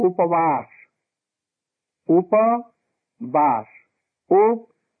Upavas. Upavas. Up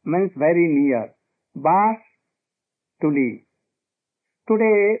means very near. Vas, to live.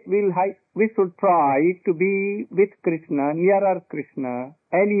 Today we should try to be with Krishna, nearer Krishna,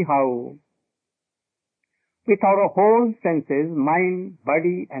 anyhow, with our whole senses, mind,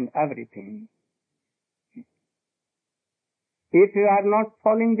 body and everything. If you are not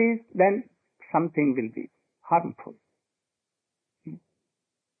following this, then something will be harmful.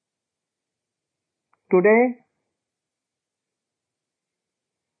 Today,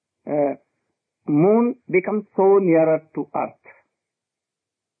 moon becomes so nearer to earth.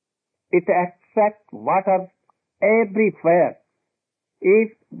 It attracts water everywhere.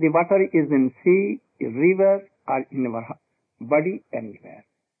 If the water is in sea, river, or in our body, anywhere.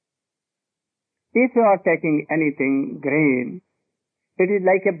 If you are taking anything, grain, it is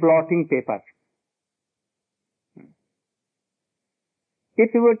like a blotting paper.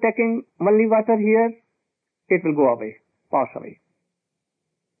 If you are taking only water here, it will go away, pass away,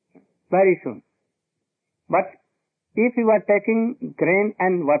 very soon. But if you are taking grain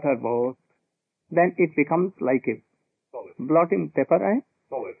and water both, then it becomes like a blotting paper, eh?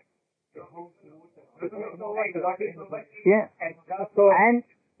 Solid. Yeah. And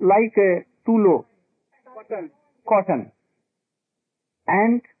like tulo, cotton.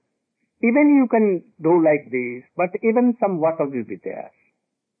 And even you can do like this, but even some water will be there.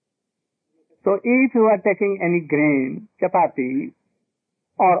 So if you are taking any grain, chapati,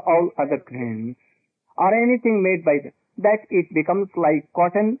 or all other grains, or anything made by that, it becomes like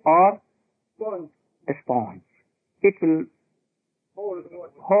cotton or a sponge. It will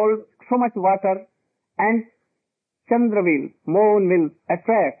hold so much water, and Chandra will, moon will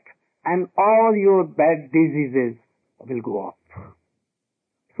attract, and all your bad diseases will go up.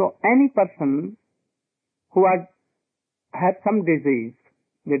 So any person who has some disease,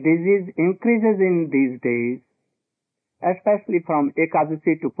 the disease increases in these days, especially from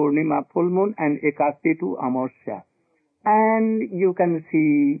Ekadasi to Purnima, full moon, and Ekadasi to Amavasya. And you can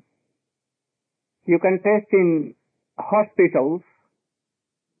see, you can test in hospitals,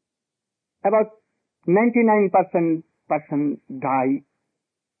 about 99% person die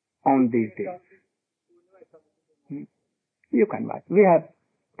on these days. You can watch. We have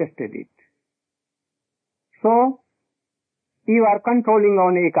tested it. So, you are controlling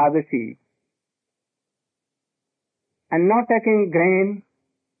on Ekadasi and not taking grain,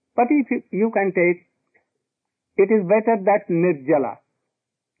 but if you can take, it is better that Nirjala,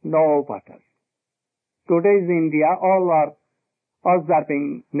 no water. Today's India, all are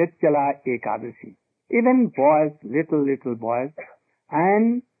observing Nirjala Ekadasi. Even boys, little boys,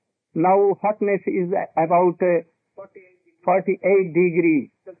 and now hotness is about 48 degrees,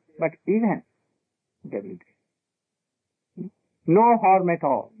 but even they will do. No harm at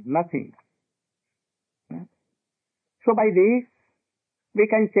all, nothing. So by this, we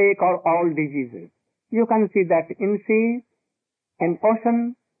can take all diseases. You can see that in sea, in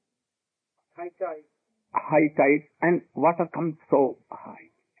ocean, high tide, and water comes so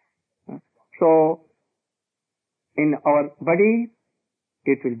high. So, in our body,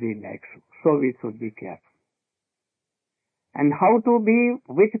 it will be like so. So we should be careful. And how to be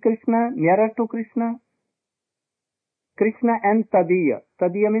with Krishna, nearer to Krishna? Krishna and Tadiya.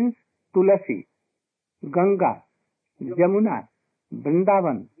 Tadiya means Tulasi, Ganga, Jamuna,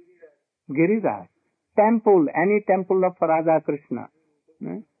 Vrindavan, Giriraj, temple, any temple of Radha Krishna.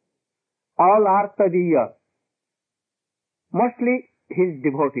 All are Tadiya. Mostly his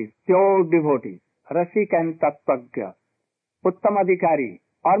devotees, pure devotees, Rasik and Tattvagya, Uttamadhikari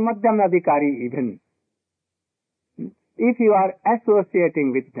or Madhyamadhikari even. If you are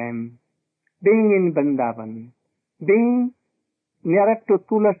associating with them, being in Vrindavan, being nearer to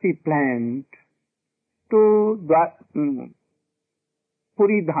Tulasi plant, to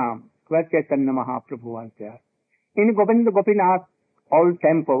Puri Dham, where Chaitanya Mahaprabhu was there, in Govinda Gopinath, all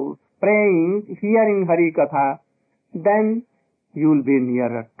temples, praying, hearing Hari Katha, then you will be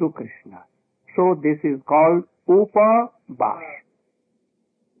nearer to Krishna. So this is called Upavas.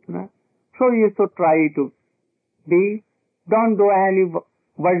 So you should try to don't do any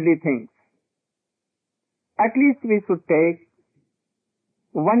worldly things. At least we should take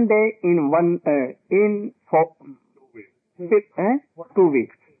one day in 2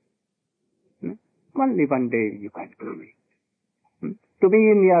 weeks. Only one day you can do it. To be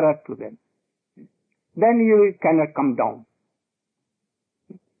nearer to them. Then you cannot come down.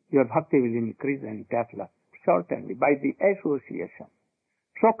 Your bhakti will increase and develop certainly by the association.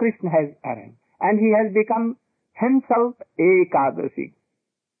 So Krishna has arranged. And he has become himself Ekadasi.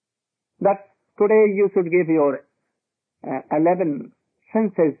 That today you should give your 11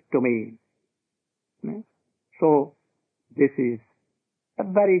 senses to me. So this is a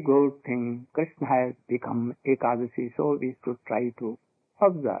very good thing. Krishna has become Ekadasi, so we should try to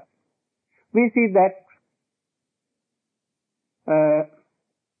observe. We see that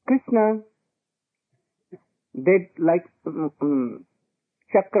Krishna did like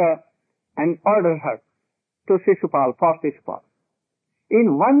Chakra and ordered her to Shishupal, for Shishupal.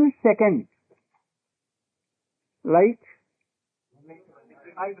 In 1 second, like,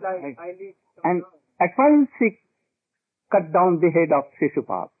 and at once he cut down the head of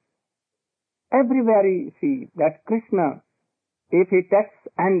Shishupal. Everywhere you see that Krishna, if he takes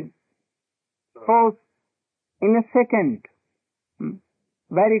and throws in a second,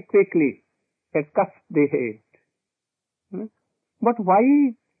 very quickly, it cuts the head. But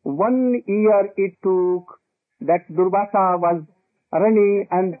why 1 year it took that Durvasa was running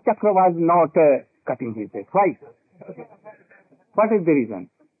and Chakra was not cutting his head? Why? What is the reason?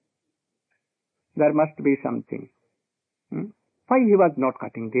 There must be something. Why he was not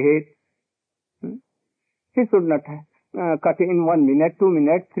cutting the head? He should not cut in 1 minute, 2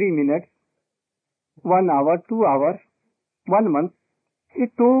 minutes, 3 minutes, 1 hour, 2 hours, 1 month.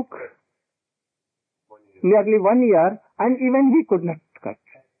 It took nearly 1 year, and even he could not cut.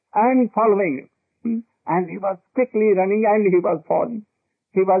 And following, and he was quickly running, and he was falling.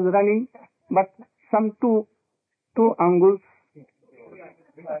 He was running, but some two angles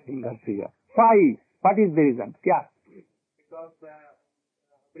fingers here. Why? What is the reason? Yeah. Because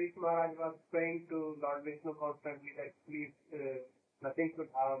Ambarish Maharaj was praying to Lord Vishnu constantly that please nothing should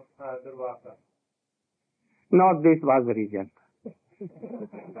harm Durvasa. No, this was the reason.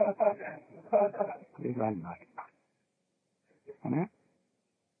 This was not.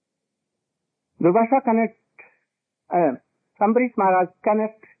 Durvasa cannot, Ambarish Maharaj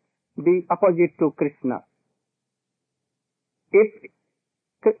cannot be opposite to Krishna. If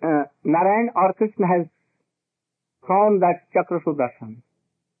Narayan or Krishna has thrown that Chakra Sudarshan,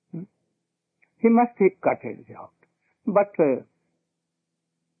 he must cut it out. But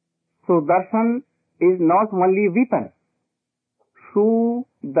Sudarshan is not only weapon.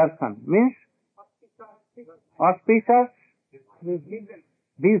 Sudarshan means auspicious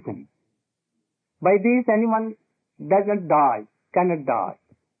vision. By this anyone doesn't die, cannot die.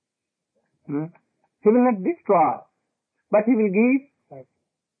 He will not destroy, but he will give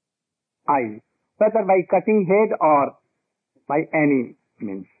eyes, whether by cutting head or by any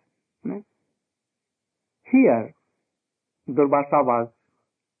means. Here, Durvasa was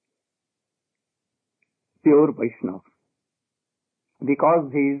pure Vaishnava,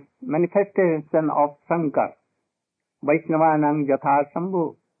 because he is manifestation of Shankar, Vaishnavanam Jatha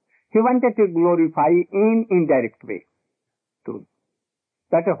Shambhu. He wanted to glorify in indirect way too.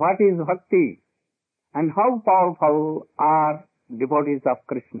 That what is bhakti and how powerful are devotees of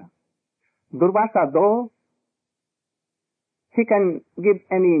Krishna. Durvasa, though he can give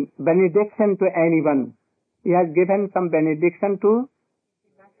any benediction to anyone, he has given some benediction to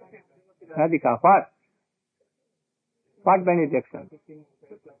Radhika. What? What benediction?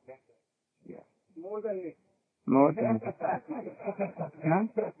 Yeah. More than huh?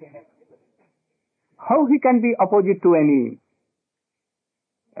 How he can be opposite to any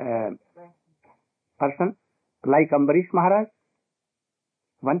person like Ambarish Maharaj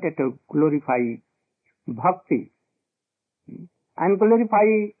wanted to glorify bhakti and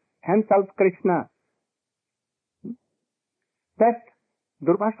glorify himself Krishna. That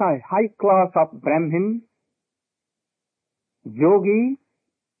Durvasa, high class of Brahmin, yogi,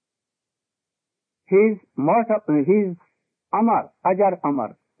 he is mortal, he is Amar, Ajar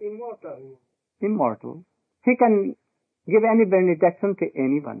Amar, immortal. He can give any benediction to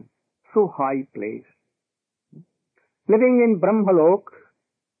anyone. So high place. Living in Brahmalok,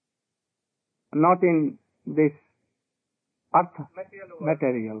 not in this earth,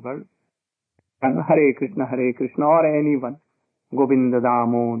 material world. Hare Krishna, or anyone, Govinda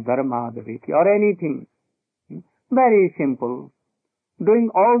Damo, Dharmadaviti, or anything. Very simple. Doing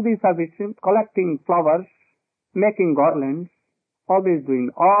all these services, collecting flowers, making garlands, always doing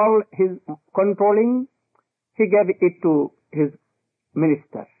all his controlling, he gave it to his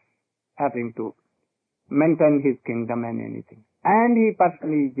ministers, having to maintain his kingdom and anything. And he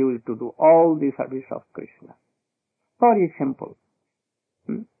personally used to do all the service of Krishna. Very simple.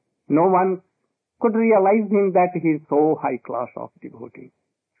 No one could realize him that he is so high class of devotee.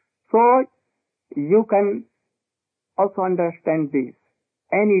 So you can also understand this.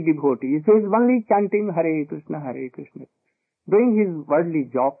 Any devotee who is only chanting Hare Krishna, doing his worldly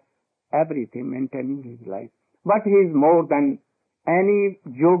job, everything, maintaining his life. But he is more than any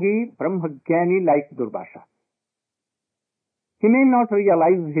yogi, Brahmajnani like Durvasa. He may not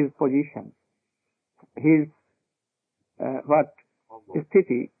realize his position, his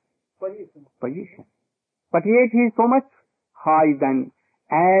sthiti, position. But yet he is so much high than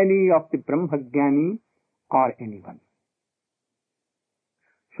any of the Brahmajnani or anyone.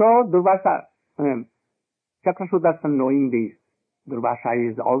 So Durvasa, Chakrasudarshan, knowing this, Durvasa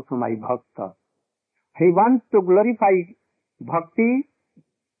is also my bhakta. He wants to glorify bhakti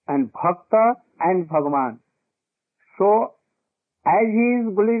and bhakta and Bhagavan. So as he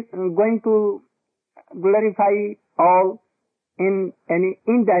is going to glorify all in any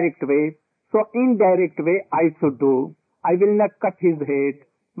indirect way, so indirect way I should do. I will not cut his head,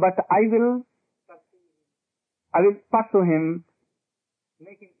 but I will pursue him,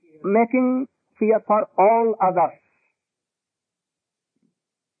 making fear for all others.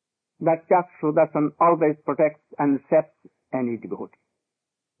 That Chakrasudarshan always protects and saves any devotee.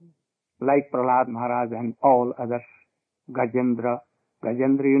 Like Prahlad Maharaj and all others, Gajendra,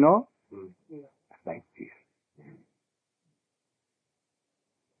 you know? Like this.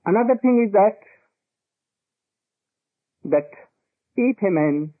 Another thing is that if a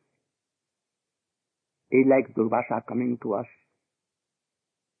man is like Durvasa coming to us,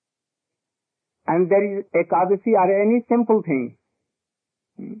 and there is Ekadasi or any simple thing,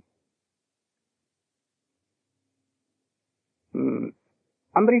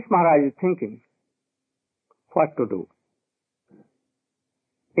 Ambarish Maharaj is thinking what to do.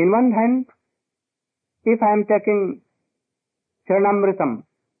 In one hand, if I am taking Charanamritam,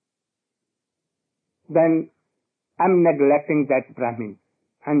 then I am neglecting that Brahmin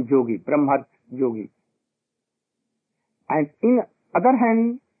and Yogi, Brahma Yogi. And in other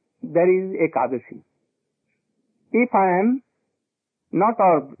hand, there is Ekadasi. If I am not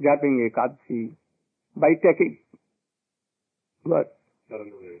observing Ekadasi by taking what?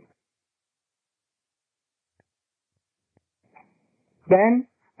 Then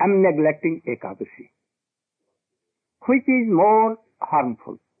I am neglecting Ekadasi. Which is more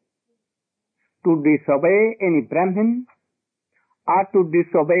harmful? To disobey any Brahmin or to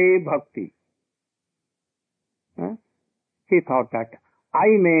disobey Bhakti? He thought that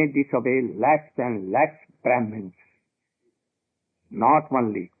I may disobey less and less Brahmins. Not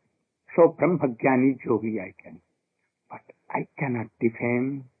only. So Brahmajnani Yogi I can. But I cannot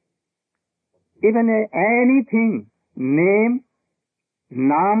defame even anything. Name,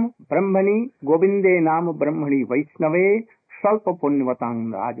 Naam Brahmani, Govinde Naam Brahmani Vaishnave, Salpa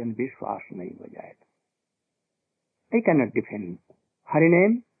Punyavatang Rajan Vishwas Naiva Jayat. I cannot defend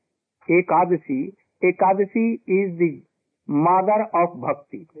Hariname, Ekadasi. Ekadasi is the mother of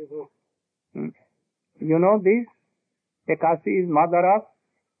bhakti. You know this? Ekadasi is mother of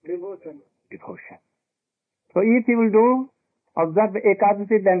devotion. So if you will do, observe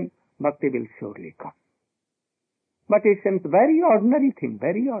Ekadasi, then bhakti will surely come. But it seems very ordinary thing,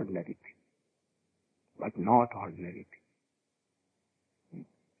 but not ordinary thing.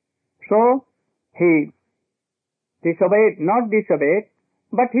 So he not disobeyed,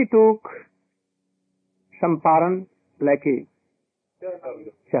 but he took some paran like a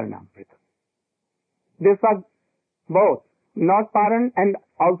Charanamrita. This was both, not paran and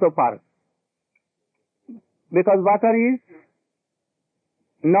also paran. Because water is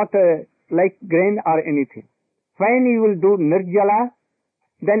not like grain or anything. When you will do nirjala,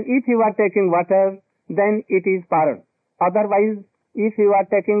 then if you are taking water, then it is paran. Otherwise, if you are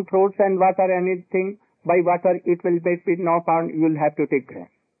taking fruits and water, anything, by water it will be no paran, you will have to take grain.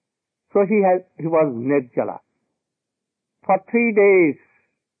 So he was nirjala. For 3 days.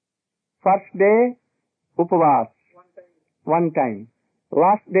 First day, upavas, one time.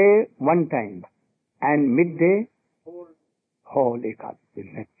 Last day, one time. And midday, whole Ekadasi,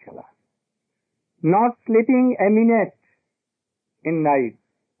 nirjala. Not sleeping a minute in night,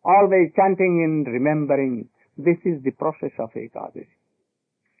 always chanting and remembering. This is the process of Ekadasi.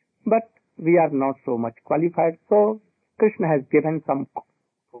 But we are not so much qualified, so Krishna has given some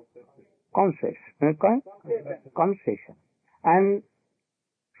concession. And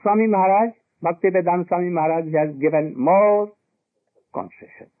Swami Maharaj, Bhaktivedanta Swami Maharaj has given more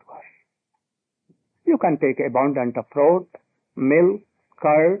concession to us. You can take abundant of fruit, milk,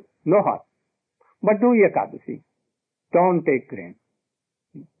 curd, no harm. But do Ekadasi. Don't take grain.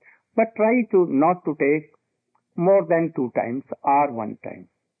 But try to not to take more than 2 times or 1 time.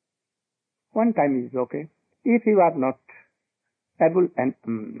 1 time is okay. If you are not able, and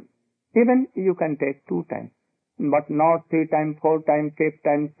even you can take 2 times, but not 3 times, 4 times, 5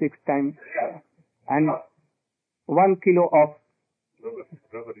 times, 6 times. And 1 kilo of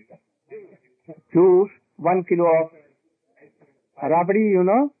juice, 1 kilo of rabdi, you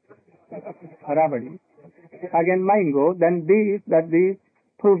know, rabdi. again mango, then these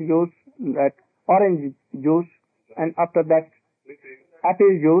fruit juice, that orange juice, and after that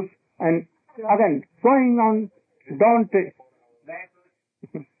apple juice, and again going on. Don't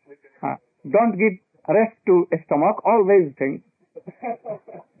give rest to stomach. Always think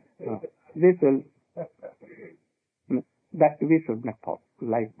this will that we should not talk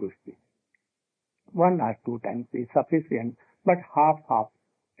like this. One or two times is sufficient, but half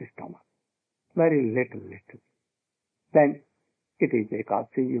stomach, very little. Then it is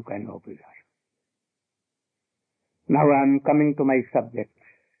Ekadasi, you can observe. Now I am coming to my subject.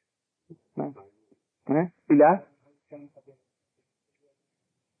 Pila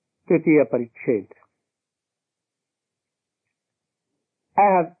Tritiya Pariched. I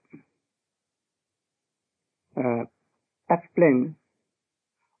have explained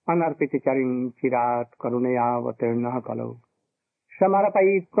Anarpiticharing Chirat Karunaya Vatirna Kalau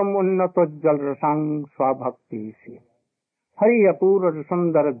Samarapaitam Unnatojjal Rasang Swabhakti Hari Apura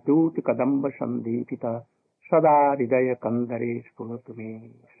Sundara Dut Kadamba Sandhipita Sada Hridaya Kandare Spuratume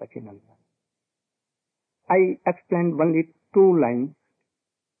Sachinanda. I explained only two lines.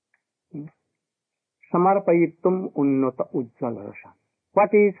 Samarpayitum unnata ujjvala rasa.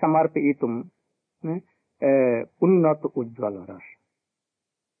 What is samarpayitum? Unnata ujjvala rasa.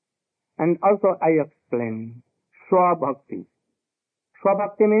 And also I explained swabhakti.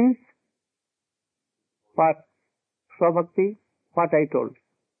 Swabhakti means what? Swabhakti, what I told.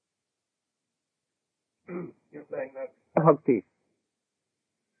 Bhakti.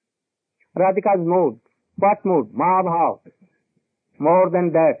 Radhika's mood. What mood? Mahabhav. More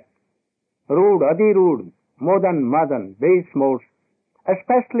than that. Rude, Adi Rude, Modan, Madan, base modes,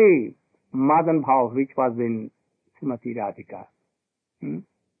 especially Madan Bhav, which was in Srimati Radhika.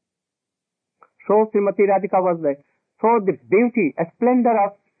 So Srimati Radhika was there. So the beauty, splendor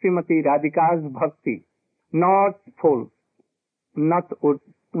of Srimati Radhika's bhakti, not full, not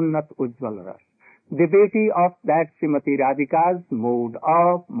unnat ujjval ras. The beauty of that Srimati Radhika's mood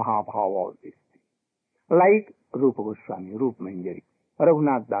of Mahabhav, all this. Like Rupa Goswami, Rupa Manjari,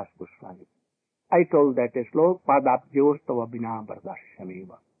 Raghunath Das Goswami. I told that slok, Padabjostava Bina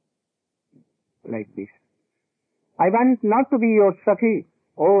Bardashameva. Like this. I want not to be your Sakhi,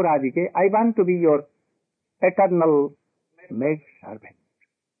 O Radhike, I want to be your eternal maid servant.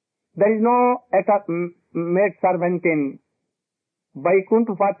 There is no maid servant in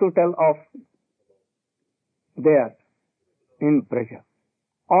Vaikuntha, what to tell of there in Braja.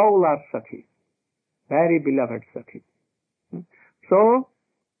 All are Sakhi, very beloved Sakhi. So,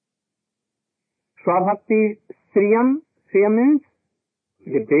 Swabhakti Sriyam means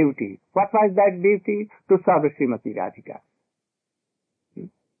the beauty. What was that beauty? To serve Srimati Radhika.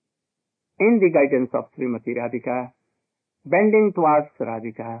 In the guidance of Srimati Radhika, bending towards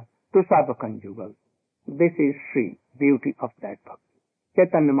Radhika to serve a conjugal. This is Sri, beauty of that bhakti.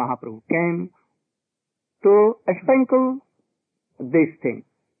 Chaitanya Mahaprabhu came to sprinkle this thing,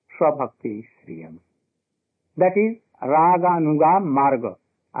 Swabhakti Sriyam. That is Raga Anuga Marga.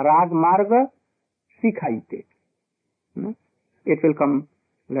 Rag Marga Sikhaite. It will come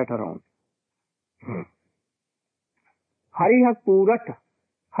later on. Hari has Purat.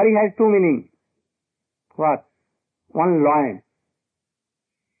 Hari has two meanings. What? One lion.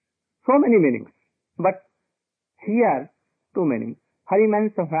 So many meanings. But here, two meanings. Hari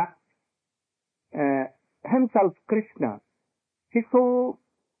means himself, Krishna. He is so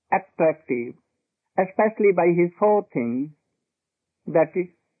attractive, especially by his four things, that is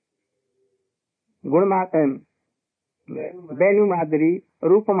Venu Madhuri,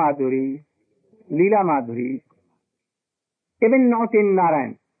 Rupa Madhuri, Leela Madhuri, even not in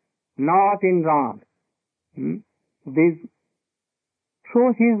Narayan, not in Ram.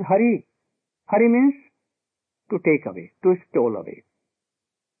 So he is Hari. Hari means to take away, to stole away.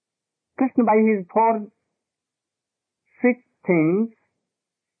 Krishna, by his four, six things,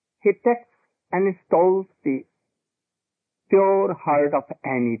 he takes and stoles the pure heart of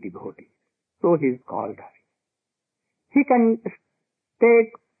any devotee. So he is called Hari. He can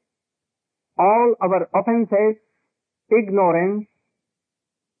take all our offenses, ignorance,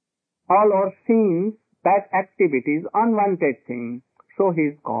 all our sins, bad activities, unwanted things. So he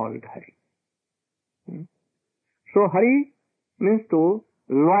is called Hari. So Hari means to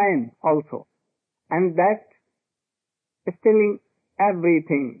lion also. And that stealing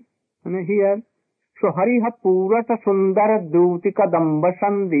everything. And here, so Hari ha Purata Sundara Dutika Damba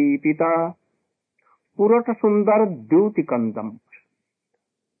Sandipita. Purata Sundara Dutikandam.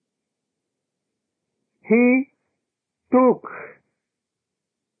 He took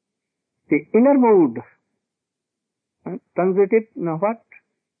the inner mood. Transitive, now what?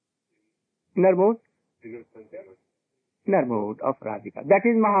 Inner mood? inner mood of Radhika. That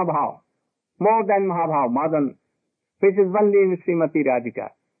is Mahabhav. More than Mahabhav, Madan, which is only in Srimati Radhika.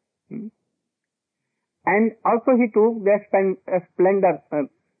 And also he took the splendor,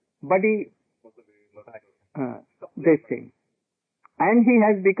 body, this thing. And he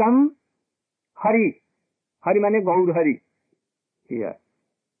has become Hari. Hari means Gaur Hari here.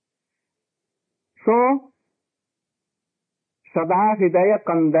 So, Sada Hridaya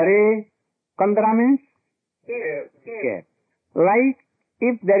Kandare, Kandara means care. Like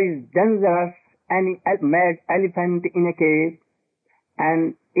if there is dangerous mad elephant in a cave,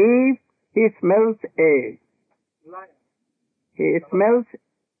 and if he smells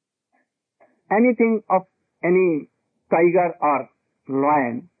anything of any tiger or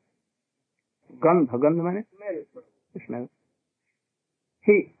lion, gandha means smell,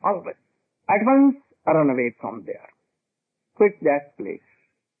 he always at once run away from there, quit that place.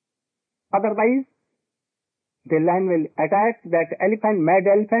 Otherwise, the lion will attack that elephant, mad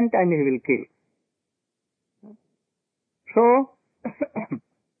elephant, and he will kill. So,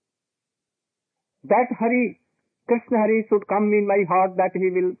 that Hari, Krishna Hari should come in my heart, that he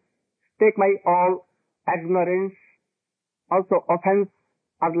will take my all ignorance, also offense,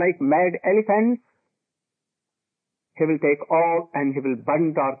 are like mad elephants. He will take all and he will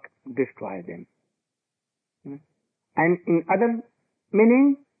burn or destroy them. And in other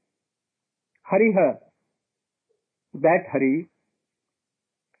meaning, Hariha, that Hari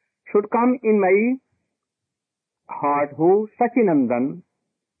should come in my heart, who Sachinandan,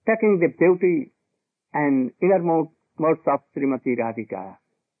 taking the beauty and innermost of Srimati Radhika.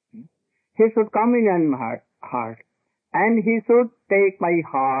 He should come in my heart, and he should take my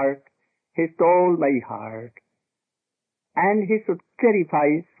heart, he stole my heart, and he should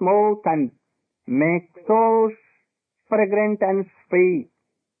purify, smooth, and make so fragrant and sweet.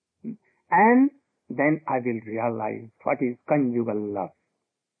 And then I will realize what is conjugal love.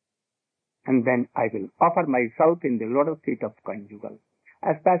 And then I will offer myself in the lotus feet of conjugal,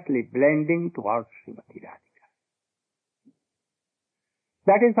 especially blending towards Srimati Radhika.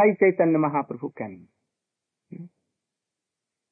 That is why Chaitanya Mahaprabhu can